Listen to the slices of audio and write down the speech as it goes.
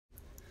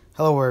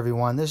Hello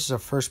everyone, this is a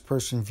first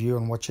person view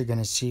on what you're going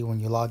to see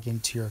when you log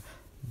into your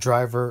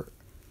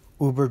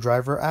Uber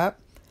driver app.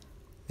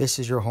 This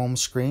is your home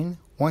screen.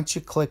 Once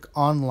you click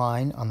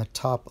online on the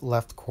top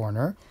left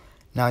corner,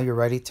 now you're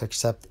ready to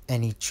accept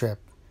any trip.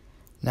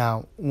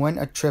 Now when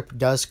a trip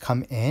does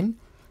come in,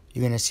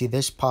 you're going to see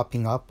this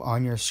popping up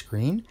on your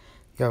screen.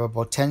 You have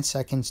about 10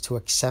 seconds to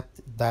accept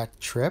that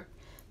trip.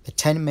 The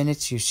 10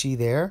 minutes you see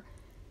there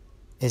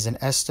is an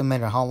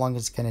estimate of how long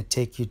it's going to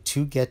take you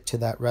to get to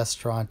that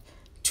restaurant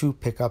to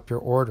pick up your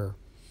order.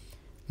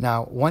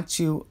 Now, once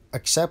you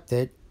accept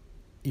it,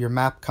 your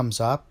map comes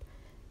up.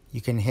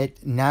 You can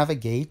hit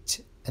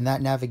navigate, and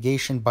that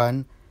navigation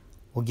button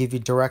will give you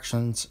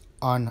directions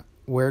on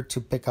where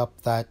to pick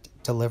up that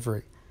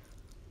delivery.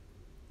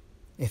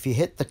 If you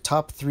hit the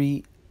top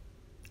three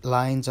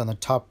lines on the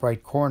top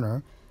right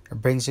corner,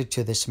 it brings you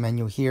to this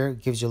menu here.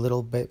 It gives you a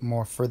little bit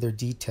more further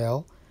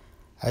detail.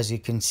 As you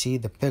can see,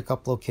 the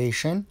pickup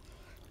location,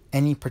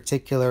 any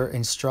particular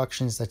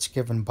instructions that's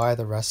given by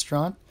the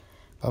restaurant,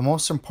 but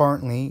most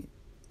importantly,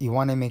 you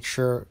want to make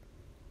sure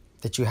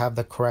that you have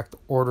the correct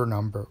order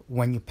number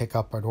when you pick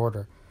up an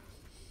order.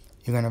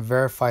 You're going to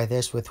verify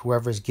this with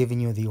whoever's giving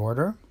you the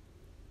order.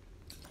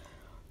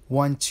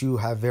 Once you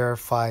have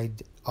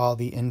verified all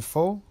the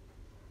info,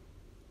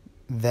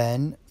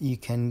 then you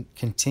can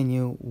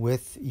continue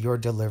with your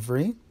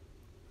delivery.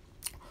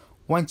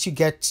 Once you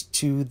get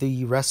to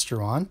the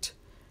restaurant,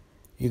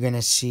 you're going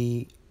to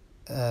see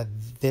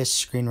this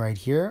screen right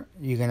here.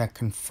 You're going to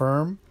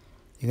confirm.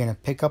 You're going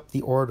to pick up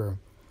the order.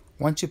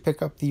 Once you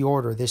pick up the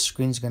order, this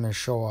screen's going to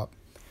show up.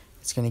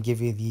 It's going to give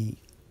you the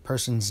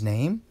person's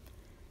name,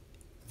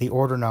 the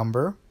order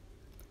number,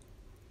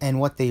 and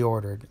what they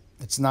ordered.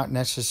 It's not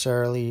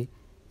necessarily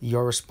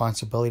your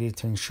responsibility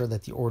to ensure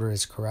that the order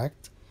is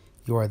correct.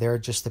 You are there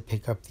just to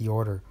pick up the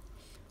order.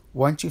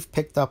 Once you've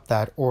picked up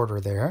that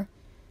order there,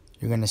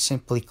 you're going to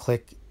simply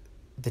click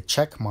the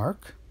check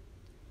mark,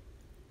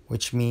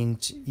 which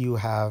means you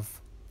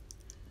have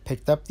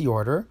picked up the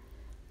order.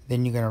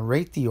 Then you're going to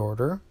rate the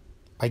order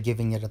by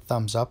giving it a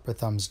thumbs up or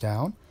thumbs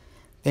down.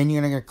 Then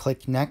you're going to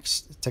click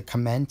next to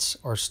commence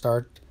or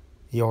start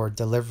your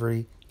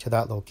delivery to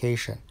that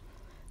location.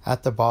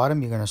 At the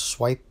bottom, you're going to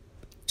swipe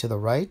to the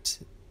right,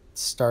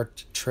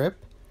 start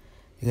trip.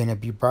 You're going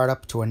to be brought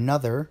up to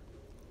another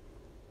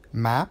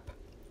map.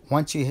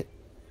 Once you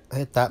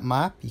hit that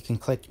map, you can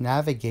click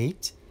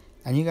navigate,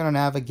 and you're going to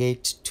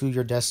navigate to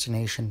your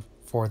destination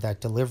for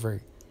that delivery.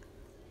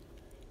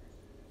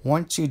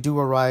 Once you do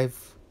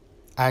arrive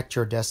at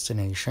your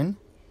destination,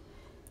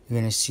 you're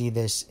going to see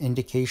this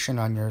indication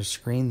on your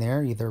screen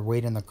there, either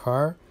wait in the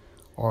car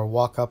or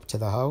walk up to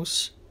the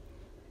house.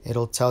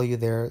 It'll tell you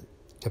there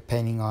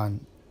depending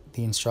on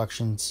the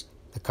instructions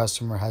the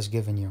customer has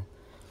given you.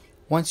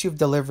 Once you've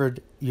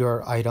delivered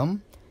your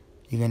item,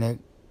 you're going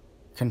to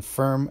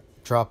confirm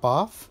drop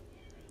off,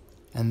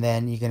 and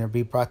then you're going to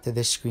be brought to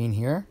this screen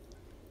here,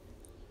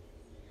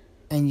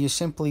 and you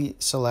simply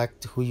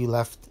select who you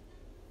left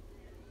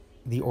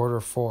the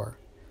order for.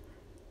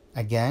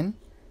 Again,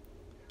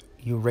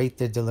 you rate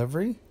the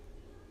delivery,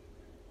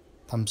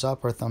 thumbs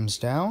up or thumbs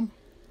down,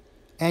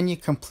 and you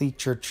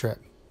complete your trip.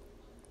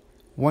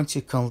 Once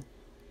you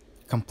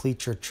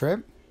complete your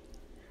trip,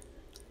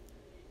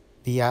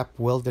 the app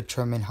will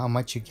determine how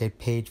much you get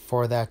paid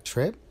for that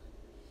trip.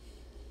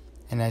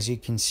 And as you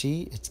can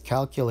see, it's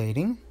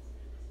calculating.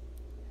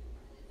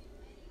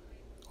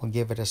 I'll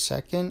give it a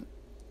second,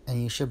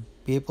 and you should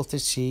be able to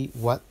see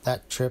what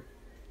that trip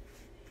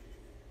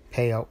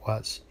payout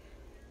was.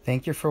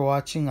 Thank you for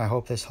watching. I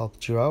hope this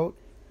helped you out.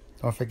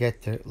 Don't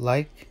forget to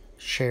like,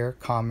 share,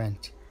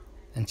 comment,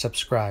 and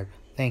subscribe.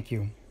 Thank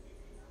you.